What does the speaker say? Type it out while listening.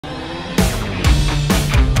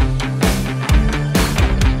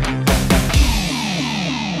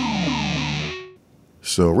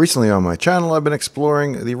So recently on my channel, I've been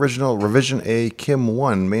exploring the original Revision A Kim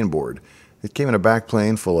 1 mainboard. It came in a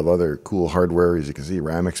backplane full of other cool hardware, as you can see,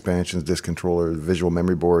 RAM expansions, disk controllers, visual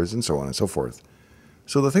memory boards, and so on and so forth.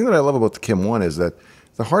 So the thing that I love about the Kim 1 is that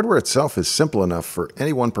the hardware itself is simple enough for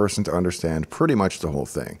any one person to understand pretty much the whole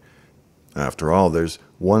thing. After all, there's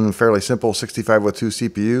one fairly simple 6502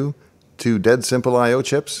 CPU, two dead simple I/O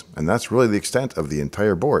chips, and that's really the extent of the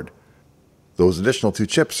entire board. Those additional two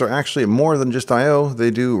chips are actually more than just I/O.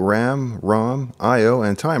 They do RAM, ROM, I/O,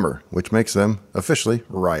 and timer, which makes them officially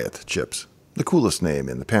Riot chips, the coolest name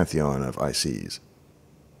in the pantheon of ICs.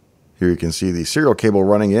 Here you can see the serial cable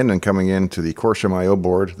running in and coming into the Corsham I/O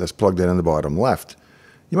board that's plugged in the bottom left.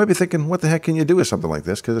 You might be thinking, what the heck can you do with something like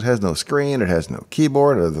this? Because it has no screen, it has no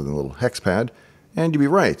keyboard other than a little hex pad, and you'd be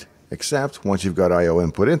right. Except once you've got I/O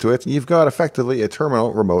input into it, you've got effectively a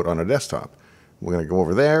terminal remote on a desktop. We're going to go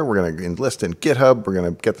over there, we're going to enlist in GitHub, we're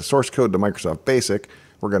going to get the source code to Microsoft Basic,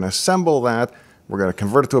 we're going to assemble that, we're going to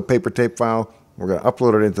convert it to a paper tape file, we're going to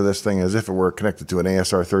upload it into this thing as if it were connected to an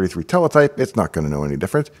ASR33 teletype. It's not going to know any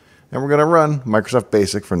different. And we're going to run Microsoft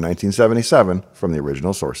Basic from 1977 from the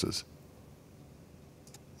original sources.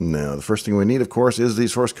 Now, the first thing we need, of course, is the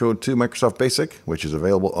source code to Microsoft Basic, which is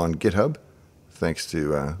available on GitHub, thanks to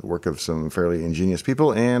the work of some fairly ingenious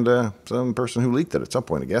people and some person who leaked it at some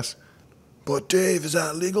point, I guess. But Dave, is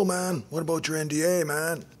that legal, man? What about your NDA,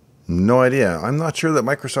 man? No idea. I'm not sure that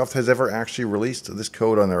Microsoft has ever actually released this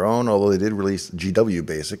code on their own, although they did release GW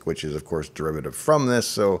Basic, which is, of course, derivative from this,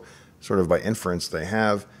 so sort of by inference they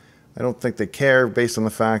have. I don't think they care based on the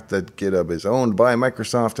fact that GitHub is owned by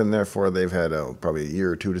Microsoft, and therefore they've had probably a year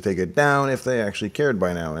or two to take it down if they actually cared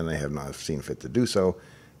by now, and they have not seen fit to do so.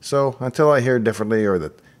 So until I hear differently or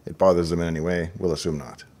that it bothers them in any way, we'll assume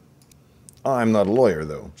not. I'm not a lawyer,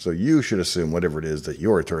 though, so you should assume whatever it is that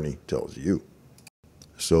your attorney tells you.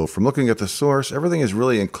 So from looking at the source, everything is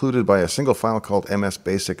really included by a single file called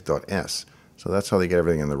msbasic.s. So that's how they get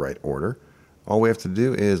everything in the right order. All we have to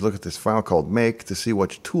do is look at this file called make to see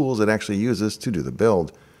which tools it actually uses to do the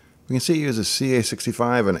build. We can see it uses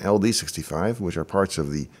CA65 and LD65, which are parts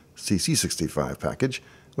of the CC65 package,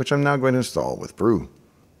 which I'm now going to install with Brew.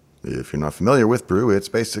 If you're not familiar with Brew, it's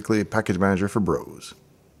basically a package manager for bros.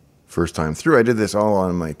 First time through, I did this all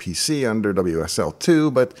on my PC under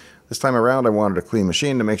WSL2, but this time around I wanted a clean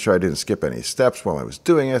machine to make sure I didn't skip any steps while I was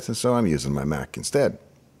doing it, and so I'm using my Mac instead.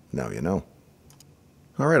 Now you know.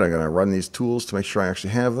 Alright, I'm going to run these tools to make sure I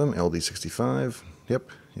actually have them. LD65, yep,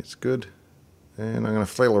 it's good. And I'm going to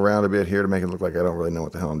flail around a bit here to make it look like I don't really know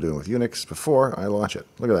what the hell I'm doing with Unix before I launch it.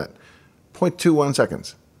 Look at that. 0.21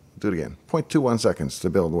 seconds. Do it again. 0.21 seconds to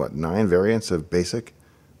build, what, 9 variants of BASIC?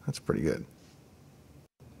 That's pretty good.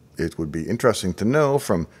 It would be interesting to know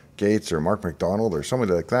from Gates or Mark McDonald or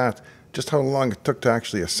somebody like that just how long it took to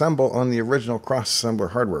actually assemble on the original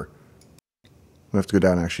cross-assembler hardware. We have to go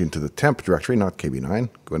down actually into the temp directory, not KB9.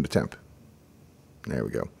 Go into temp. There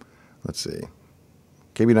we go. Let's see.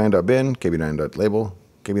 kb9.bin, kb9.label,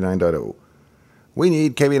 kb9.o. We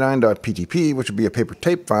need kb9.ptp, which would be a paper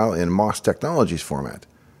tape file in MOS Technologies format.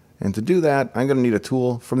 And to do that, I'm going to need a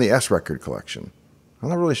tool from the S-Record collection. I'm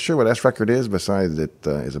not really sure what S-Record is, besides it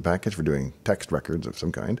is a package for doing text records of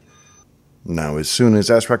some kind. Now, as soon as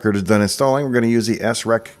S-Record is done installing, we're going to use the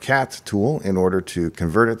srec-cat tool in order to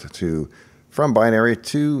convert it from binary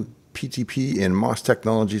to PTP in MOS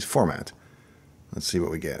Technologies format. Let's see what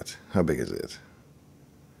we get. How big is it?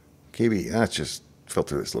 KB, let's just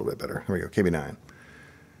filter this a little bit better. Here we go, KB9.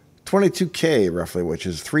 22K roughly, which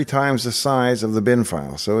is 3 times the size of the bin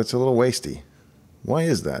file, so it's a little wasty. Why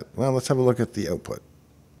is that? Well, let's have a look at the output.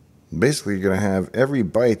 Basically, you're going to have every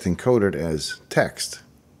byte encoded as text,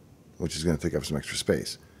 which is going to take up some extra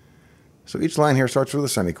space. So each line here starts with a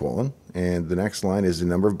semicolon, and the next line is the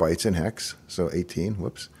number of bytes in hex, so 18,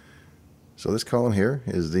 whoops. So this column here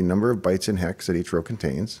is the number of bytes in hex that each row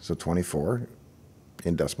contains, so 24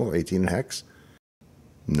 in decimal, 18 in hex.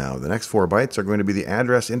 Now, the next 4 bytes are going to be the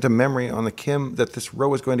address into memory on the KIM that this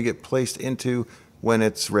row is going to get placed into when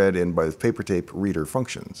it's read in by the paper tape reader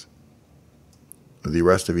functions. The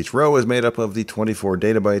rest of each row is made up of the 24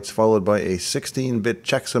 data bytes, followed by a 16-bit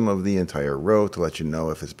checksum of the entire row to let you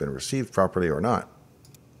know if it's been received properly or not.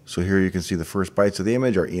 So here you can see the first bytes of the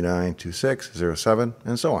image are E9, 26, 07,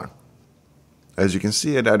 and so on. As you can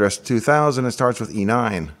see at address 2000, it starts with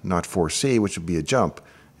E9, not 4C, which would be a jump.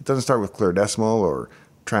 It doesn't start with clear decimal or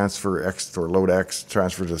transfer X or load X,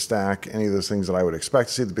 transfer to stack, any of those things that I would expect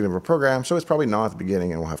to see at the beginning of a program, so it's probably not at the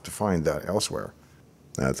beginning, and we'll have to find that elsewhere.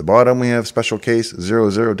 At the bottom, we have special case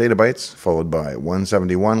 00 data bytes, followed by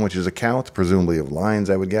 171, which is a count, presumably of lines,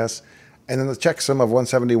 I would guess, and then the checksum of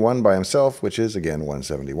 171 by himself, which is, again,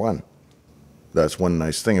 171. That's one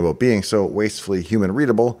nice thing about being so wastefully human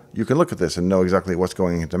readable. You can look at this and know exactly what's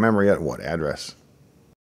going into memory at what address.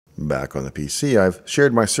 Back on the PC, I've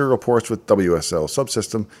shared my serial ports with WSL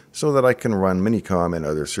subsystem so that I can run Minicom and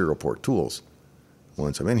other serial port tools.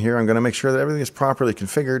 Once I'm in here, I'm going to make sure that everything is properly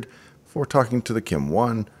configured for talking to the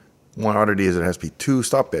KIM-1. One oddity is it has to be 2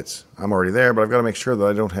 stop bits. I'm already there, but I've got to make sure that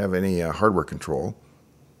I don't have any hardware control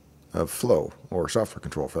of flow, or software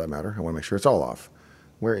control for that matter. I want to make sure it's all off.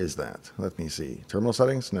 Where is that? Let me see. Terminal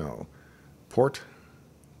settings? No. Port.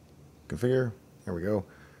 Configure. There we go.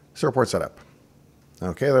 Serial port setup.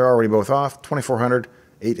 Okay, they're already both off. 2400,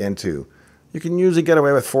 8 and 2. You can usually get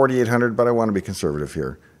away with 4800, but I want to be conservative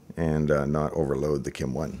here and not overload the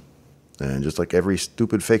KIM-1. And just like every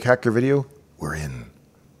stupid fake hacker video, we're in.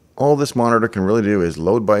 All this monitor can really do is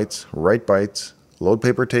load bytes, write bytes, load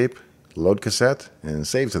paper tape, load cassette, and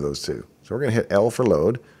save to those two. So we're going to hit L for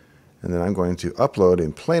load, and then I'm going to upload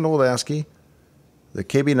in plain old ASCII the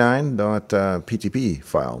kb9.ptp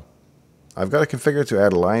file. I've got to configure to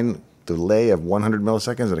add a line delay of 100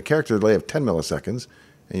 milliseconds and a character delay of 10 milliseconds,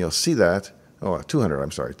 and you'll see that,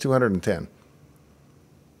 210.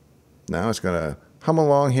 Now it's going to hum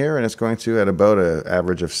along here, and it's going to at about an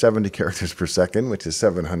average of 70 characters per second, which is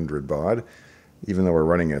 700 baud. Even though we're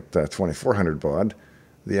running at 2400 baud,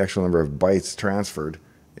 the actual number of bytes transferred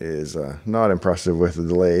is not impressive with the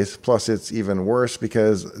delays. Plus, it's even worse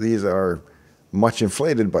because these are much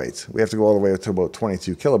inflated bytes. We have to go all the way up to about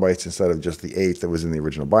 22 kilobytes instead of just the 8 that was in the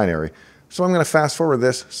original binary. So I'm going to fast forward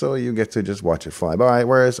this so you get to just watch it fly by,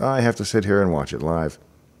 whereas I have to sit here and watch it live.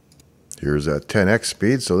 Here's at 10x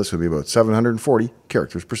speed, so this would be about 740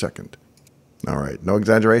 characters per second. All right, no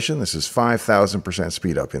exaggeration, this is 5,000%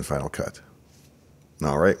 speed up in Final Cut.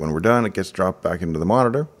 All right, when we're done, it gets dropped back into the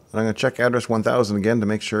monitor. And I'm going to check address 1000 again to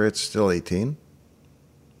make sure it's still 18,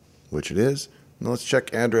 which it is. Now let's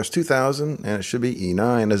check address 2000, and it should be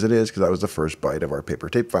E9 as it is, because that was the first byte of our paper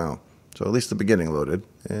tape file. So at least the beginning loaded.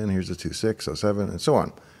 And here's the 26, 07, and so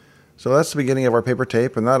on. So that's the beginning of our paper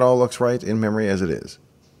tape, and that all looks right in memory as it is.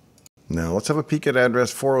 Now let's have a peek at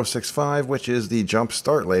address 4065, which is the jump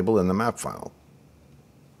start label in the map file.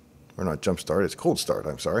 Or not jump start, it's cold start,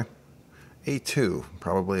 I'm sorry. A2,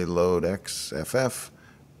 probably load X, FF,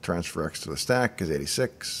 transfer X to the stack is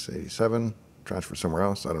 86, 87, transfer somewhere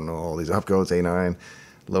else. I don't know all these opcodes, A9,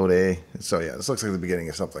 load A. So yeah, this looks like the beginning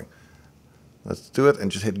of something. Let's do it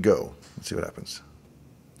and just hit go. Let's see what happens.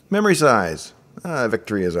 Memory size.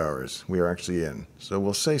 Victory is ours. We are actually in. So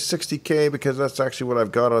we'll say 60K because that's actually what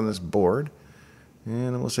I've got on this board.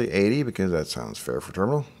 And we'll say 80 because that sounds fair for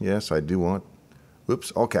terminal. Yes, I do want,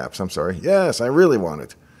 whoops, all caps, I'm sorry. Yes, I really want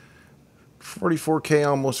it. 44K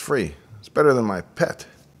almost free. It's better than my pet.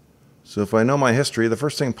 So if I know my history, the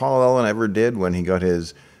first thing Paul Ellen ever did when he got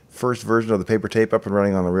his first version of the paper tape up and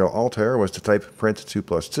running on the real Altair was to type print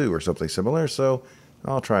 2+2 or something similar, so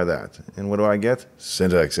I'll try that. And what do I get?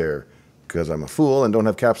 Syntax error, because I'm a fool and don't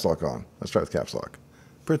have caps lock on. Let's try with caps lock.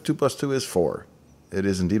 Print 2+2 is 4. It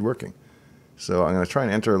is indeed working. So I'm going to try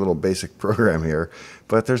and enter a little basic program here,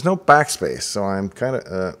 but there's no backspace, so I'm kind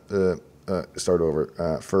of, start over.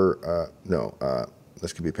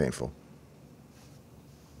 This could be painful.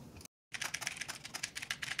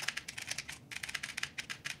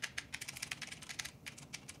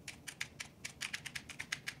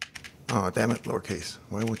 Oh, damn it, lowercase.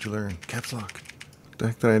 Why won't you learn caps lock? What the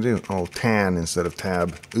heck did I do? Oh, tan instead of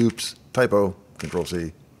tab. Oops, typo. Control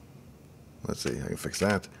C. Let's see, I can fix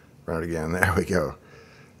that. Run it again. There we go.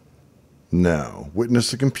 Now,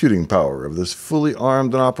 witness the computing power of this fully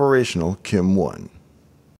armed and operational KIM-1.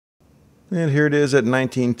 And here it is at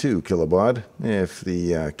 19.2 kilobaud. If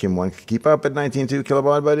the KIM-1 could keep up at 19.2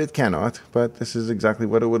 kilobaud, but it cannot. But this is exactly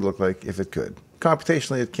what it would look like if it could.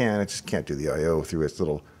 Computationally, it can. It just can't do the I/O through its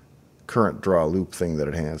little current draw loop thing that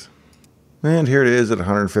it has. And here it is at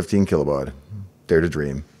 115 kilobaud. Dare to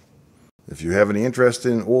dream. If you have any interest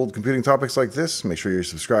in old computing topics like this, make sure you're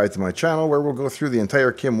subscribed to my channel where we'll go through the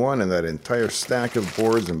entire KIM-1 and that entire stack of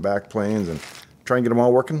boards and backplanes and try and get them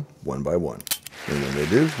all working one by one. And when they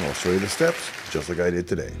do, I'll show you the steps just like I did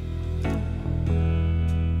today.